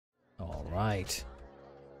right.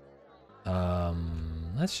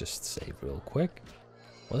 Let's just save real quick.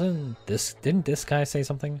 Didn't this guy say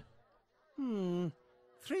something?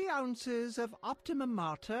 3 ounces of optimum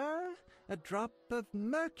mater, a drop of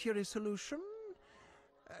mercury solution.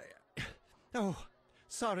 Oh,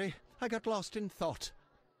 sorry, I got lost in thought.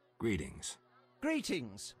 Greetings.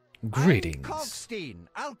 Greetings. Greetings. I'm Cogstein,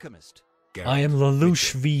 alchemist. I am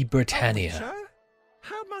Lelouch v. Britannia. Sir,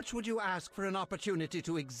 how much would you ask for an opportunity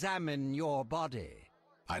to examine your body?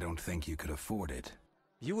 I don't think you could afford it.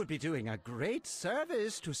 You would be doing a great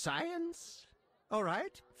service to science. All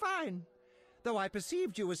right, fine. Though I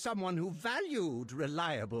perceived you as someone who valued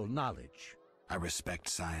reliable knowledge. I respect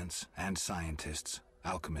science and scientists,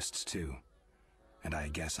 alchemists too. And I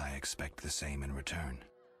guess I expect the same in return.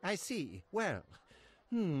 I see. Well,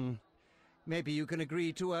 maybe you can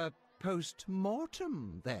agree to a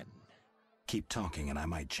post-mortem then. Keep talking and I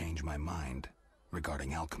might change my mind.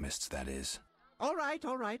 Regarding alchemists, that is. All right,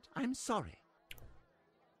 I'm sorry.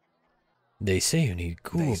 They say you need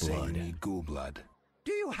ghoul They say blood. you need ghoul blood.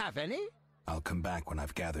 Do you have any? I'll come back when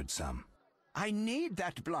I've gathered some. I need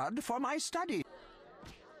that blood for my study.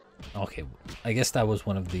 Okay, I guess that was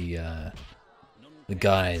one of the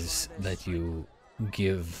guys that you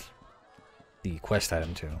give the quest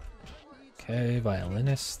item to. Okay,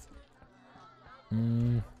 violinist.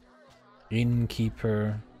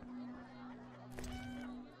 Innkeeper.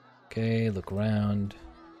 Okay, look around.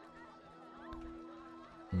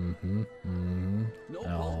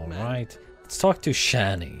 Alright. Let's talk to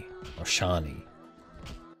Shani. Or Shani.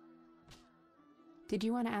 Did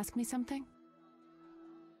you want to ask me something?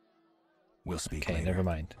 We'll speak Okay, later. never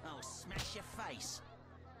mind. I'll smash your face.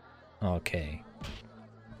 Okay.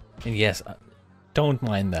 And yes, don't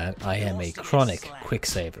mind that. I am a chronic quick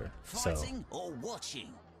saver. So. Fighting or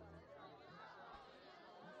watching?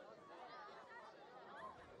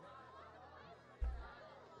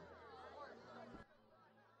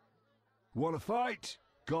 Wanna fight?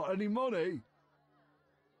 Got any money?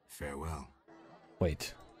 Farewell.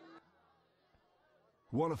 Wait.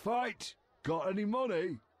 Wanna fight? Got any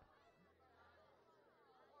money?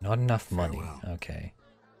 Not enough money. Farewell. Okay.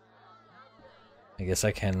 I guess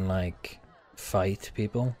I can, like, fight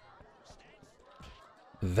people.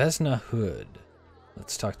 Vesna Hood.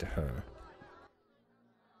 Let's talk to her.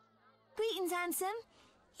 Greetings, handsome.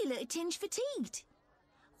 You look a tinge fatigued.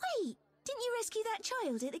 Wait, didn't you rescue that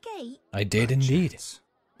child at the gate? I did By indeed. chance.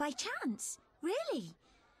 By chance? Really?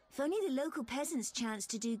 If only the local peasants chanced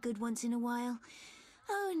to do good once in a while.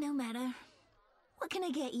 Oh, no matter. What can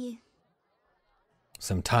I get you?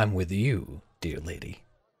 Some time with you, dear lady.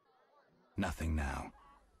 Nothing now.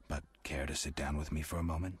 But care to sit down with me for a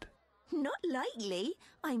moment? Not likely.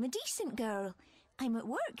 I'm a decent girl. I'm at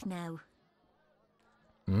work now.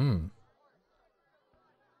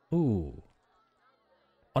 Ooh.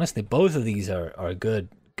 Honestly, both of these are good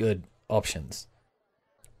options.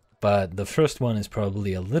 But the first one is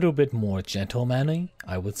probably a little bit more gentlemanly,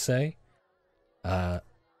 I would say. The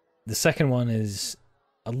second one is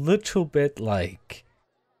a little bit like,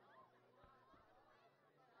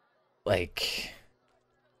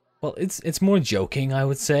 well, it's more joking, I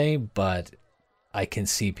would say, but I can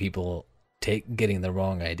see people getting the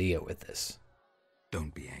wrong idea with this.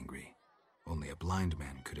 Don't be angry. Only a blind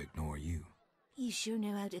man could ignore you. You sure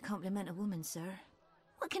know how to compliment a woman, sir.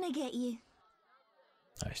 What can I get you?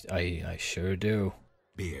 I sure do.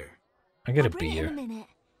 Beer. I get I'll a bring it beer. in a minute.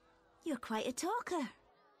 You're quite a talker.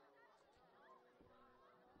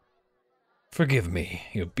 Forgive me,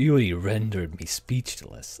 your beauty rendered me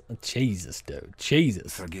speechless. Jesus, dude,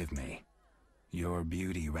 Jesus. Forgive me. Your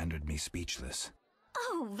beauty rendered me speechless.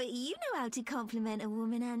 Oh, but you know how to compliment a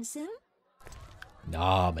woman, handsome.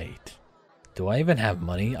 Nah, mate. Do I even have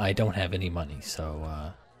money? I don't have any money,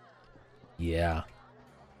 so, yeah.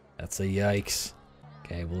 That's a yikes.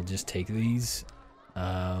 Okay, we'll just take these.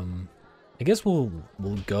 I guess we'll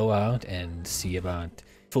go out and see about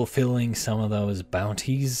fulfilling some of those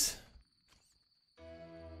bounties.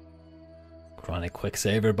 Chronic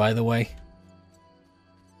Quicksaver, by the way.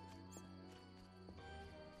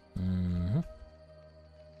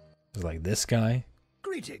 It's like this guy.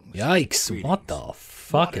 Greetings. Yikes, what the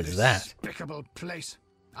fuck is that? Despicable place.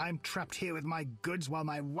 I'm trapped here with my goods while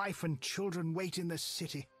my wife and children wait in the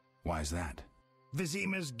city. Why's that?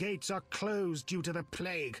 Vizima's gates are closed due to the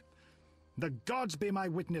plague. The gods be my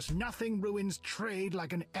witness, nothing ruins trade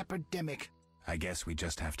like an epidemic. I guess we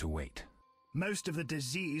just have to wait. Most of the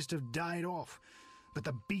diseased have died off, but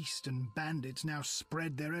the beast and bandits now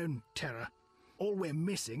spread their own terror. All we're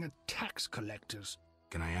missing are tax collectors.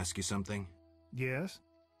 Can I ask you something? Yes?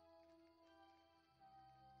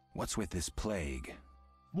 What's with this plague?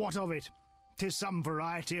 What of it? 'tis some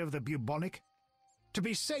variety of the bubonic. To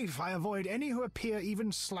be safe, I avoid any who appear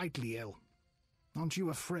even slightly ill. Aren't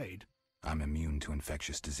you afraid? I'm immune to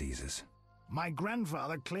infectious diseases. My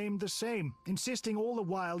grandfather claimed the same, insisting all the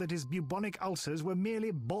while that his bubonic ulcers were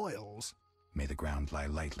merely boils. May the ground lie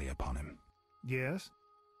lightly upon him. Yes?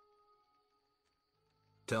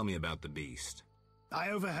 Tell me about the beast.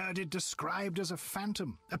 I overheard it described as a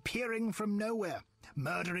phantom, appearing from nowhere,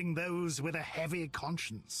 murdering those with a heavy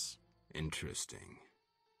conscience. Interesting.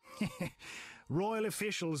 Royal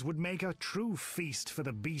officials would make a true feast for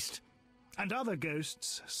the beast, and other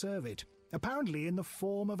ghosts serve it, apparently in the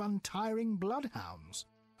form of untiring bloodhounds.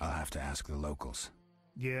 I'll have to ask the locals.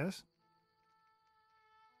 Yes?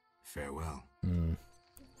 Farewell.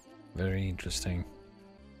 Very interesting.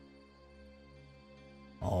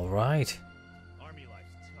 All right. Army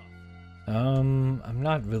life's tough. I'm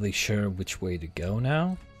not really sure which way to go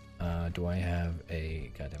now. Do I have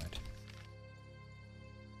a... Goddammit.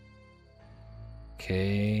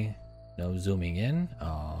 Okay. No zooming in.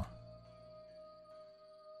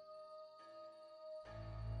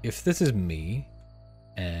 If this is me,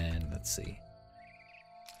 and let's see.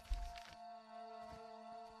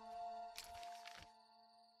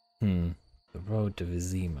 The road to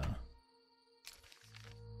Vizima.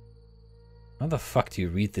 How the fuck do you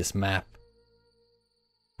read this map?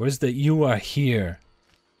 Where's the "you are here"?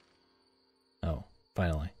 Oh,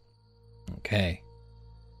 finally. Okay.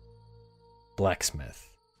 Blacksmith.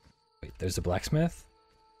 Wait, there's a blacksmith?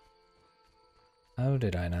 How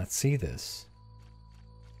did I not see this?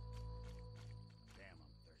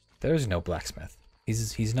 There's no blacksmith.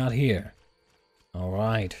 He's not here. All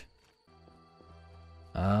right.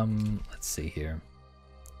 Let's see here.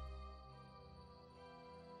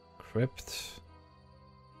 Crypt.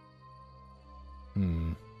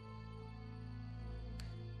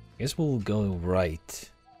 Guess we'll go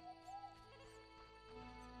right.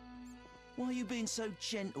 Why are you being so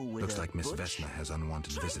gentle with Looks her, like Miss Butch? Vesna has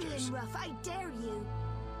unwanted visitors. Trembling rough, I dare you.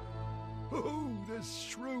 Oh, this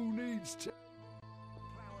shrew needs to...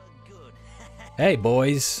 Good. Hey,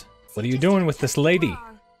 boys. What are you doing with this lady?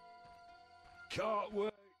 Can't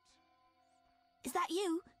wait. Is that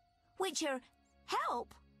you? Witcher,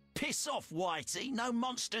 help! Piss off, Whitey. No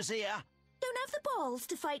monsters here. Don't have the balls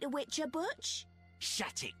to fight a Witcher, Butch.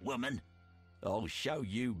 Shut it, woman. I'll show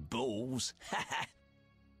you balls.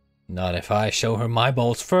 Not if I show her my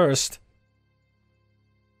balls first.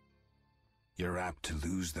 You're apt to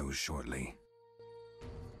lose those shortly.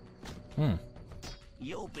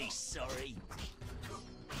 You'll be sorry.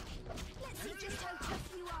 Let's see just how tough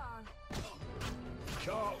you are.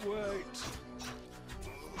 Can't wait.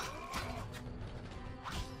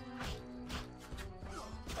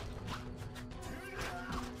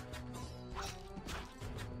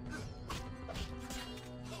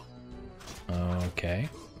 Okay.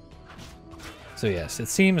 So yes, it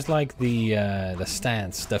seems like the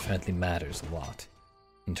stance definitely matters a lot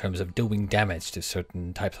in terms of doing damage to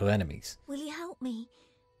certain types of enemies. Will you help me?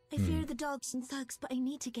 I fear the dogs and thugs, but I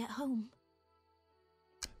need to get home.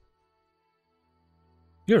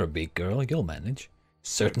 You're a big girl, you'll manage.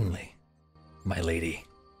 Certainly, my lady.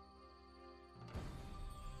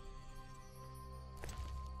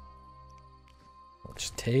 We'll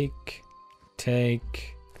just take,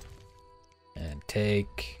 and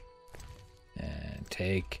take, and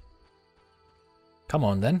take. Come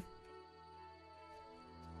on then.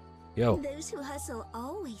 Yo. Those who hustle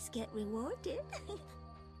always get rewarded.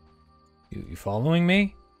 You following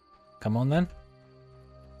me? Come on then.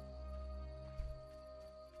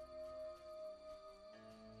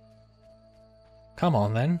 Come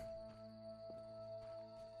on then.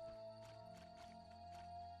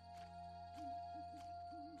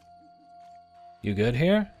 You good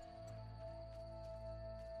here?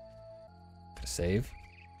 Gonna save.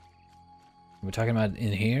 We're talking about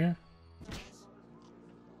in here?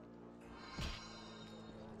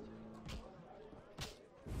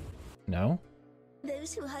 No?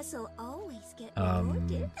 Those who hustle always get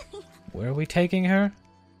rewarded. Where are we taking her?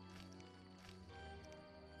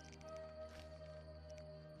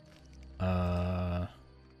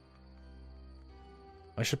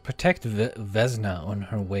 I should protect Vesna on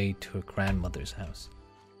her way to her grandmother's house.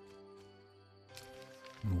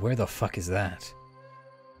 Where the fuck is that?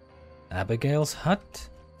 Abigail's hut?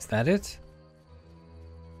 Is that it?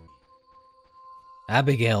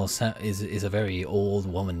 Abigail is a very old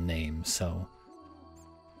woman name, so...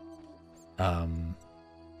 I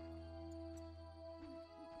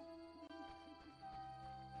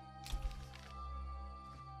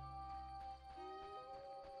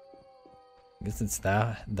guess it's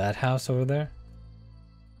that house over there?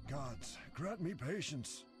 Gods, grant me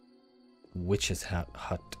patience. Witch's hut.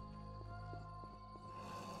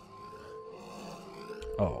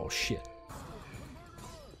 Oh shit.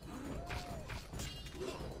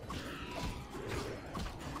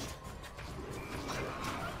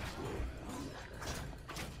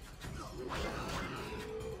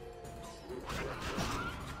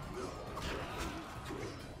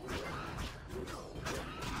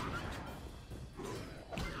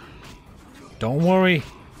 Don't worry.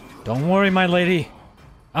 Don't worry, my lady.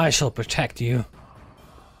 I shall protect you.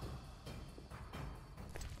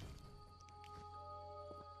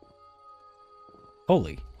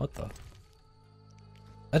 Holy, what the?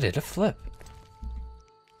 I did a flip.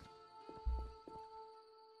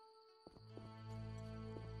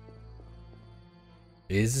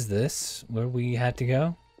 Is this where we had to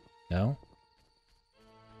go? No?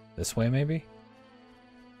 This way, maybe?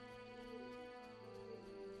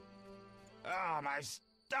 Ah, my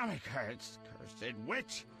stomach hurts, cursed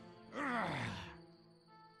witch.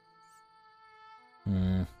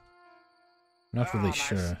 Not really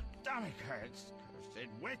sure. My stomach hurts, cursed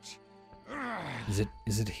witch.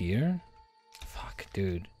 Is it here? Fuck,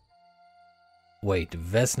 dude. Wait,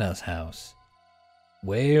 Vesna's house.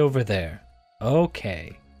 Way over there.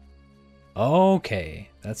 Okay. Okay.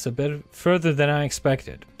 That's a bit further than I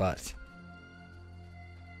expected, but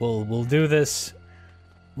we'll do this.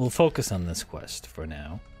 We'll focus on this quest for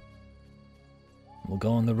now. We'll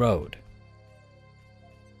go on the road.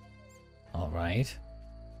 Alright.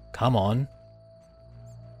 Come on.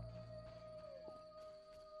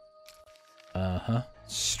 Uh-huh.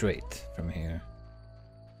 Straight from here.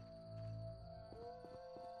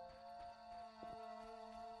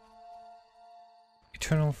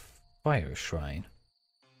 Eternal Fire Shrine.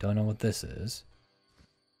 Don't know what this is.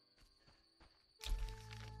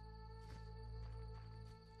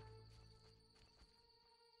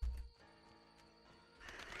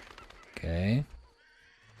 Okay.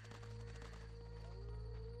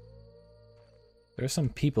 There's some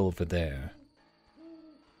people over there.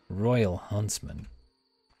 Royal Huntsman.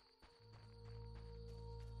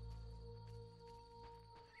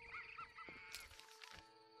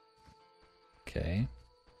 Okay.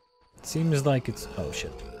 Seems like it's... oh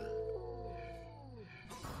shit.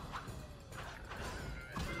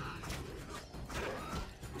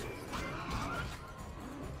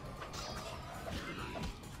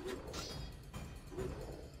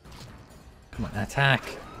 Come on, attack!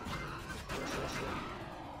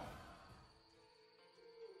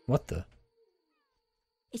 What the?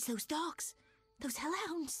 It's those dogs. Those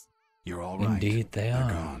hellhounds. You're all right. Indeed they They're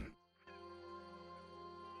are. gone.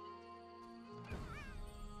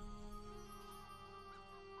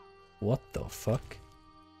 What the fuck?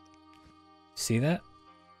 See that?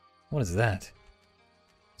 What is that?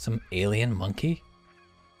 Some alien monkey?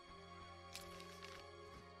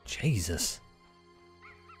 Jesus.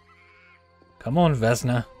 Come on,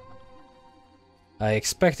 Vesna. I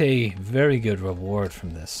expect a very good reward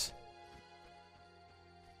from this.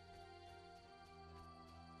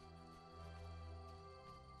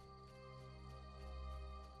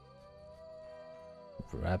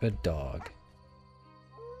 Rabid dog.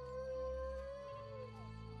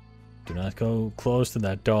 Do not go close to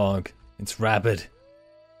that dog. It's rabid.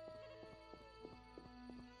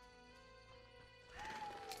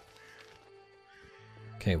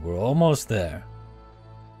 Okay, we're almost there.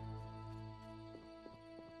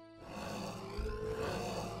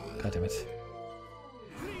 God damn it.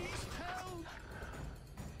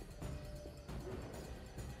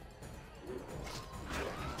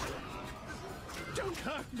 Don't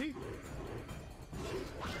hurt me!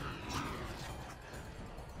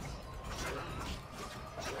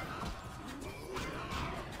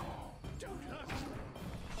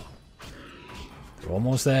 They're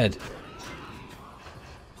almost dead.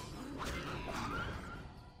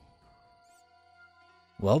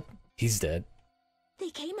 Well, he's dead.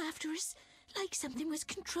 They came after us like something was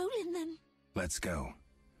controlling them. Let's go.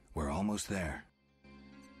 We're almost there.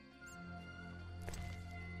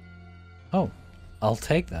 Oh, I'll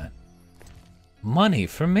take that. Money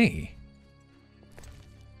for me.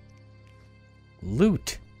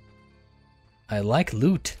 Loot. I like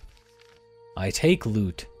loot. I take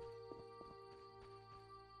loot.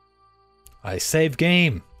 I save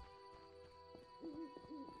game.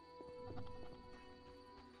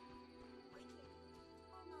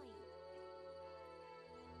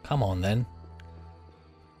 Come on then.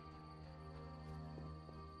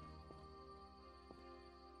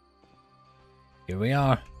 Here we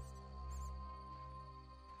are.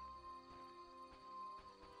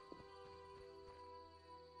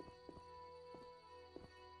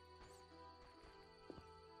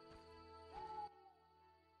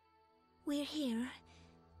 we're here.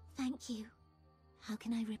 Thank you. How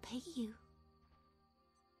can I repay you?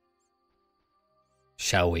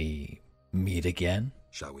 Shall we meet again?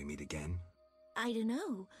 Shall we meet again? I don't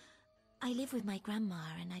know. I live with my grandma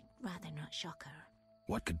and I'd rather not shock her.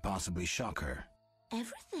 What could possibly shock her?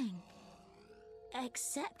 Everything.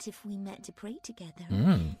 Except if we met to pray together.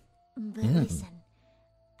 But Mm. listen,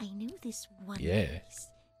 I know this one place,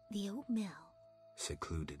 the old mill.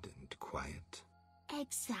 Secluded and quiet.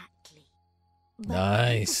 Exactly. But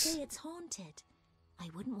Nice. people say it's haunted. I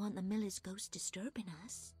wouldn't want the miller's ghost disturbing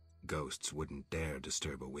us. Ghosts wouldn't dare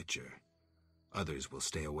disturb a witcher. Others will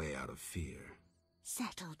stay away out of fear.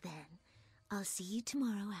 Settled then. I'll see you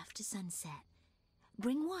tomorrow after sunset.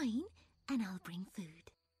 Bring wine and I'll bring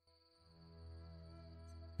food.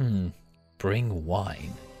 Bring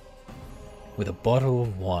wine. With a bottle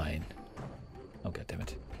of wine. Oh, God damn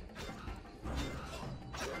it.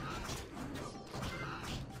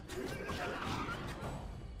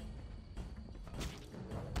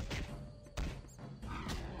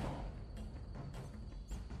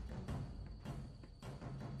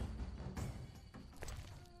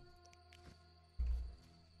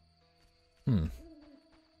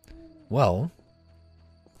 Well,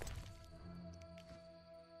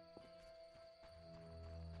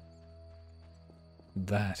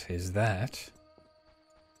 that is that.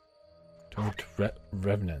 Toward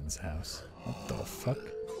Revenant's house. What the fuck?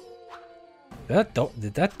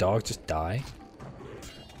 Did that dog just die?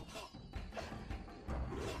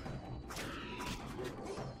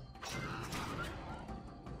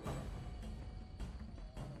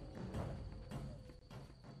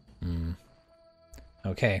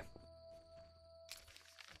 Okay.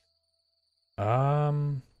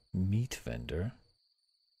 Meat vendor.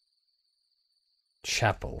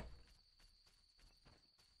 Chapel.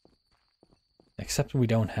 Except we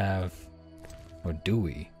don't have... Or do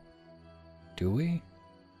we? Do we?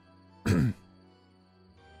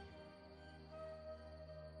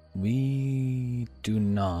 We do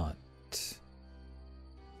not.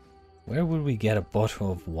 Where would we get a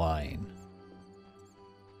bottle of wine?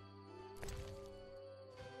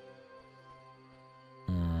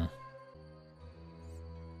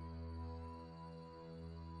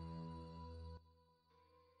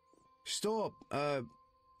 Stop.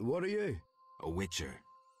 What are you? A witcher.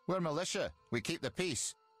 We're militia. We keep the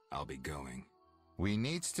peace. I'll be going. We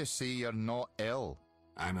needs to see you're not ill.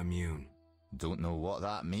 I'm immune. Don't know what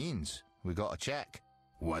that means. We got to check.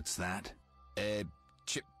 What's that?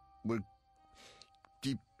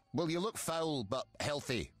 Well, you look foul, but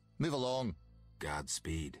healthy. Move along.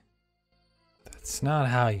 Godspeed. That's not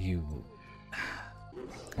how you...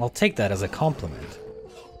 I'll take that as a compliment.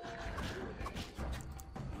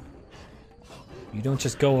 You don't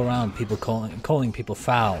just go around people calling people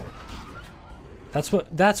foul. That's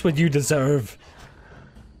what you deserve.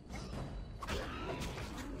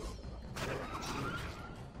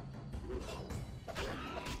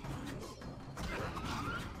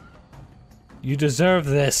 You deserve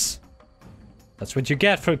this. That's what you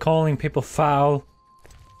get for calling people foul.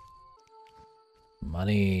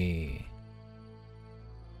 Money.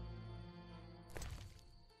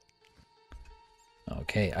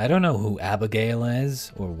 Okay, I don't know who Abigail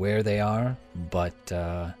is or where they are, but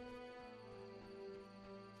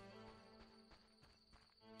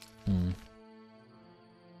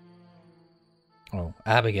Oh,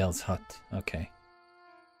 Abigail's hut. Okay.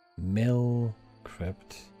 Mill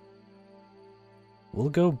crypt. We'll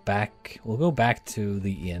go back to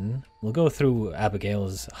the inn. We'll go through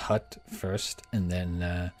Abigail's hut first, and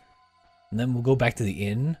then we'll go back to the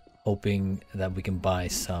inn, hoping that we can buy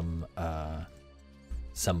some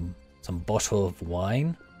bottle of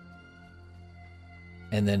wine.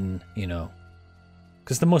 And then, you know,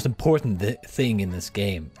 because the most important thing in this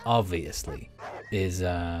game, obviously, is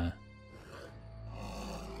the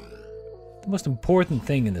most important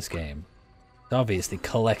thing in this game is obviously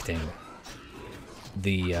collecting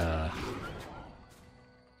the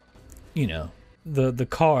you know, the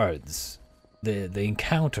cards, the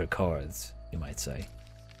encounter cards, you might say.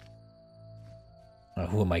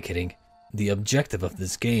 Who am I kidding? The objective of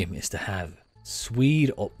this game is to have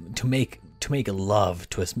to make love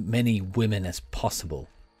to as many women as possible.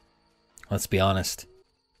 Let's be honest.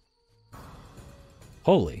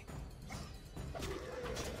 Holy.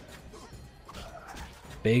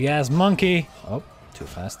 Big ass monkey. Oh, too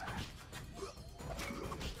fast.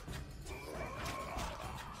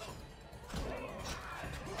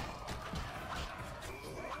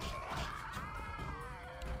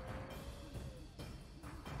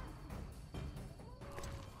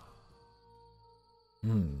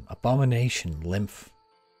 Abomination lymph.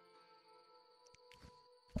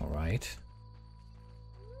 Alright. Alright.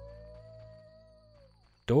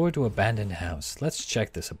 Door to abandoned house. Let's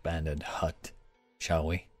check this abandoned hut, shall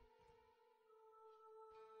we?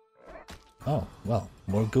 Oh, well,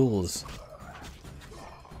 more ghouls.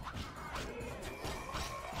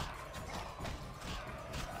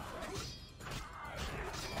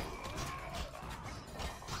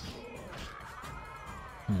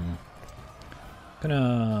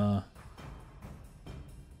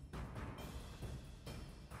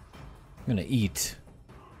 I'm gonna eat.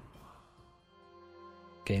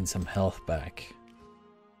 Gain some health back.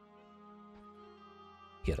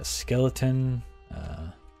 Get a skeleton.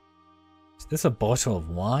 Is this a bottle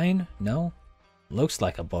of wine? No? Looks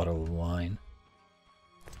like a bottle of wine.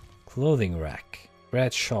 Clothing rack.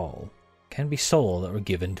 Red shawl. Can be sold or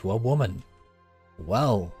given to a woman.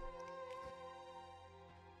 Well.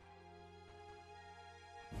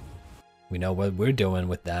 We know what we're doing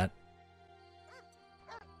with that.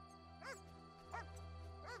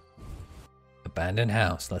 Abandoned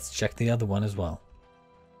house. Let's check the other one as well.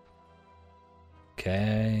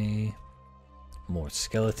 Okay. More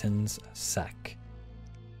skeletons. A sack.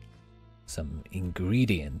 Some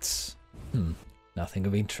ingredients. Nothing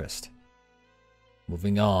of interest.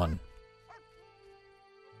 Moving on.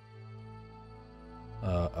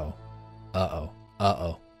 Uh-oh. Uh-oh.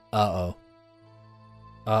 Uh-oh. Uh-oh.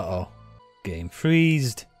 Uh-oh. Game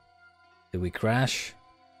freezed. Did we crash?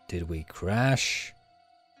 Did we crash?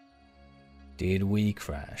 Did we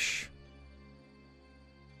crash?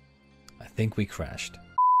 I think we crashed.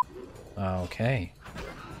 Okay.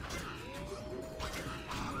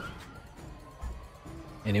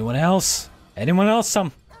 Anyone else? Anyone else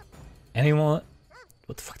some? Anyone?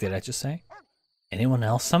 What the fuck did I just say? Anyone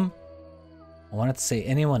else some? I wanted to say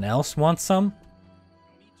anyone else wants some?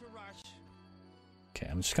 Okay,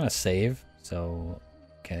 I'm just gonna save. So,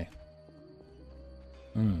 okay.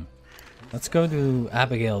 Let's go to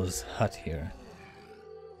Abigail's hut here.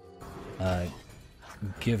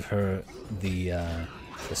 Give her the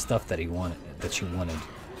stuff that she wanted,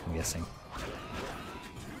 I'm guessing.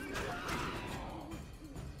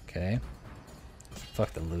 Okay.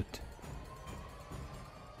 Fuck the loot.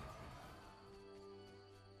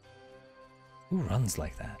 Who runs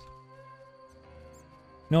like that?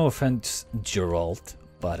 No offense, Geralt,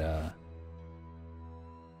 but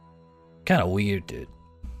kinda weird, dude.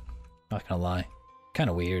 Not gonna lie.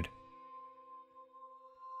 Kinda weird.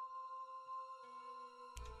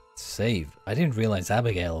 Save. I didn't realize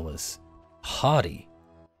Abigail was haughty.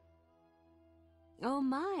 Oh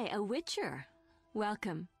my, a witcher.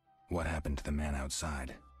 Welcome. What happened to the man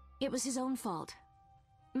outside? It was his own fault.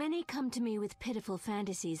 Many come to me with pitiful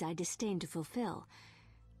fantasies I disdain to fulfill.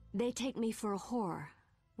 They take me for a whore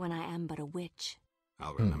when I am but a witch.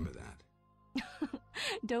 I'll remember that.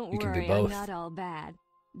 Don't You can worry, do both. I'm not all bad.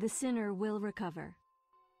 The sinner will recover.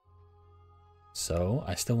 So,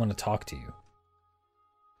 I still want to talk to you.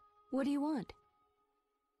 What do you want?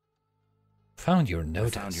 Found your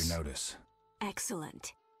notice. I found your notice.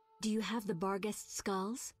 Excellent. Do you have the Barghest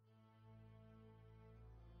skulls?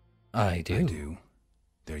 I do. I do.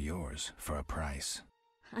 They're yours for a price.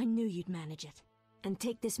 I knew you'd manage it. And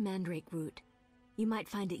take this mandrake root. You might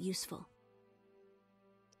find it useful.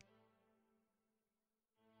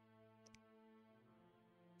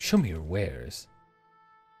 Show me your wares.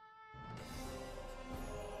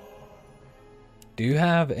 Do you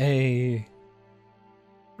have a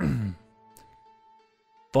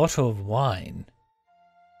bottle of wine?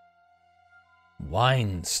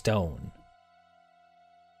 Wine stone.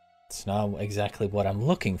 It's not exactly what I'm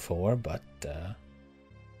looking for, but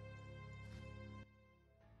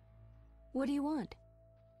What do you want?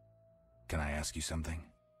 Can I ask you something?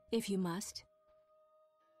 If you must.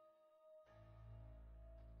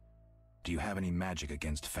 Do you have any magic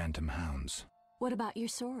against phantom hounds? What about your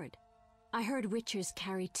sword? I heard witchers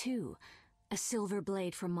carry two. A silver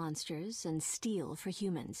blade for monsters and steel for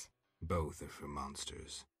humans. Both are for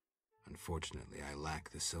monsters. Unfortunately, I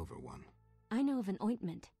lack the silver one. I know of an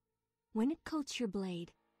ointment. When it coats your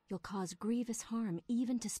blade, you'll cause grievous harm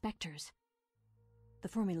even to specters. The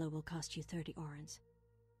formula will cost you 30 orens.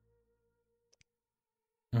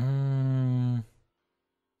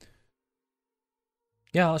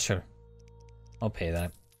 Yeah, sure. I'll pay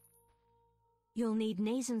that. You'll need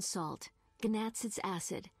Nazen salt, Gnatzid's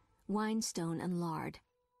acid, winestone, and lard.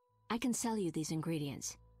 I can sell you these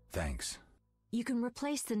ingredients. Thanks. You can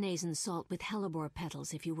replace the Nazen salt with hellebore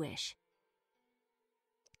petals if you wish.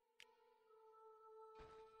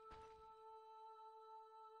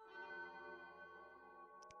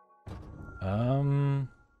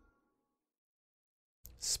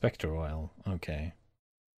 Spectre oil. Okay.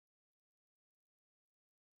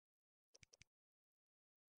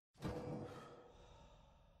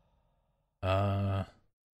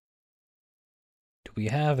 we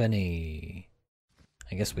have any...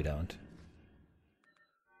 I guess we don't.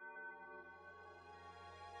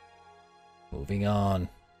 Moving on.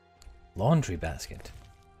 Laundry basket.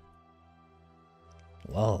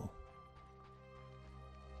 Well.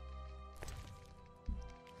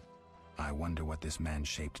 I wonder what this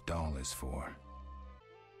man-shaped doll is for.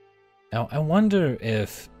 Now, I wonder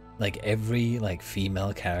if, like, every, like,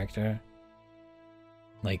 female character,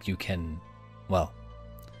 like, you can, well,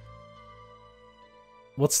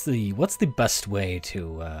 what's the best way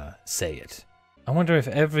to say it? I wonder if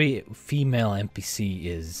every female NPC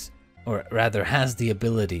is, or rather has the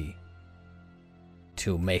ability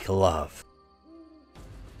to make love.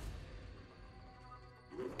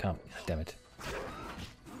 Come, damn it.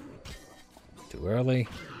 Too early.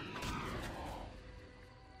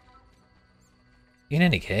 In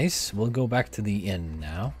any case, we'll go back to the inn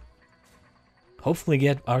now. Hopefully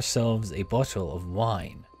get ourselves a bottle of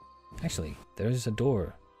wine. Actually, there's a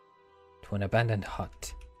door to an abandoned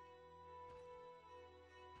hut.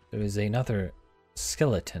 There is another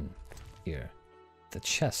skeleton here. The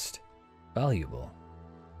chest. Valuable.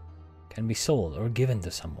 Can be sold or given to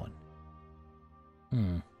someone.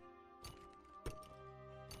 We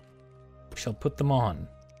shall put them on,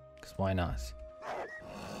 because why not?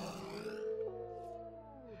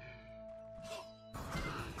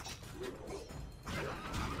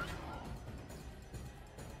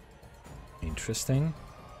 Interesting.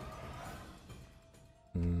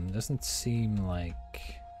 Doesn't seem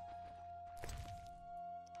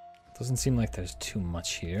like there's too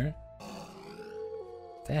much here.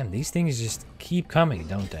 Damn, these things just keep coming,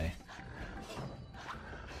 don't they?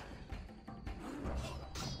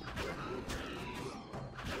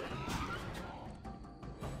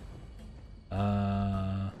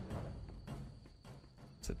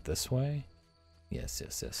 Is it this way? Yes,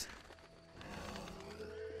 yes, yes.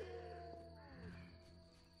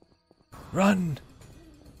 Run!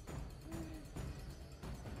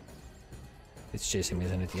 It's chasing me,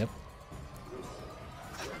 isn't it? Yep.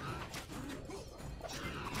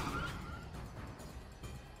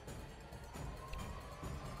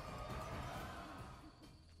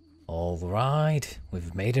 All right,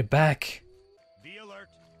 we've made it back. Be alert.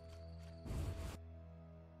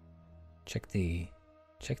 Check the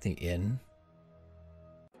inn.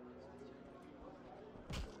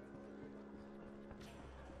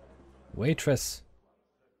 Waitress.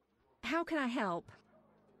 How can I help?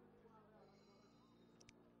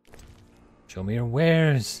 Show me your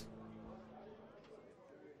wares.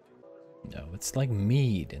 No, it's like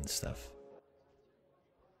mead and stuff.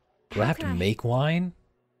 Do I have to make wine?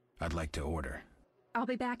 I'd like to order. I'll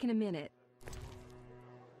be back in a minute.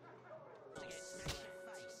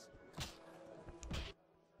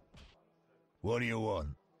 What do you want?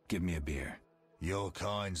 Give me a beer. Your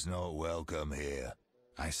kind's not welcome here.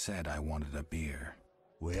 I said I wanted a beer.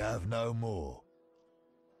 We have no more.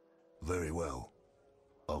 Very well.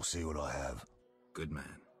 I'll see what I have. Good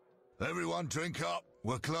man. Everyone drink up.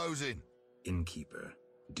 We're closing. Innkeeper,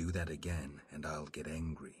 do that again and I'll get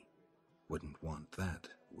angry. Wouldn't want that,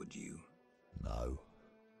 would you? No.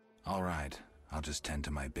 All right. I'll just tend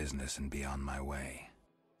to my business and be on my way.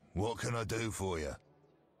 What can I do for you?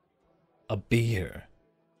 A beer.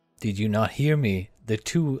 Did you not hear me the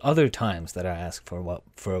 2 other times that I asked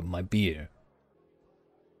for my beer?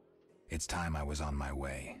 It's time I was on my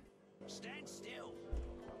way. Stand still.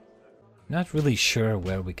 Not really sure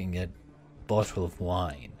where we can get a bottle of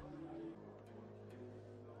wine.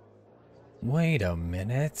 Wait a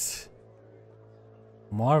minute.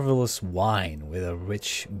 Marvelous wine with a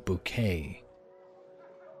rich bouquet.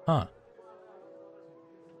 Huh.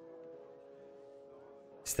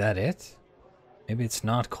 Is that it? Maybe it's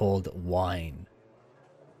not called wine.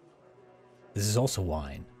 This is also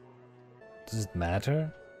wine. Does it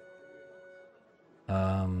matter?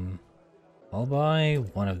 I'll buy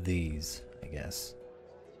one of these, I guess.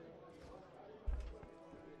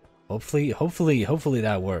 Hopefully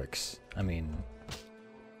that works. I mean...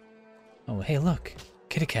 Oh, hey, look!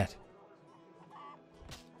 Kitty cat!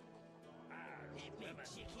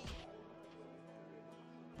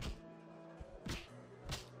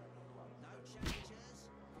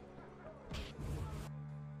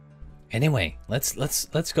 Anyway,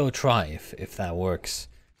 let's go try if that works.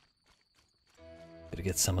 Gotta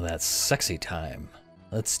get some of that sexy time.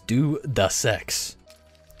 Let's do the sex.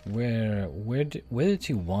 Where did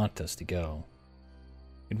you want us to go?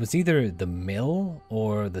 It was either the mill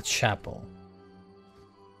or the chapel.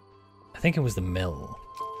 I think it was the mill.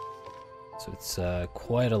 So it's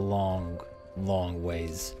quite a long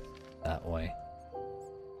ways that way.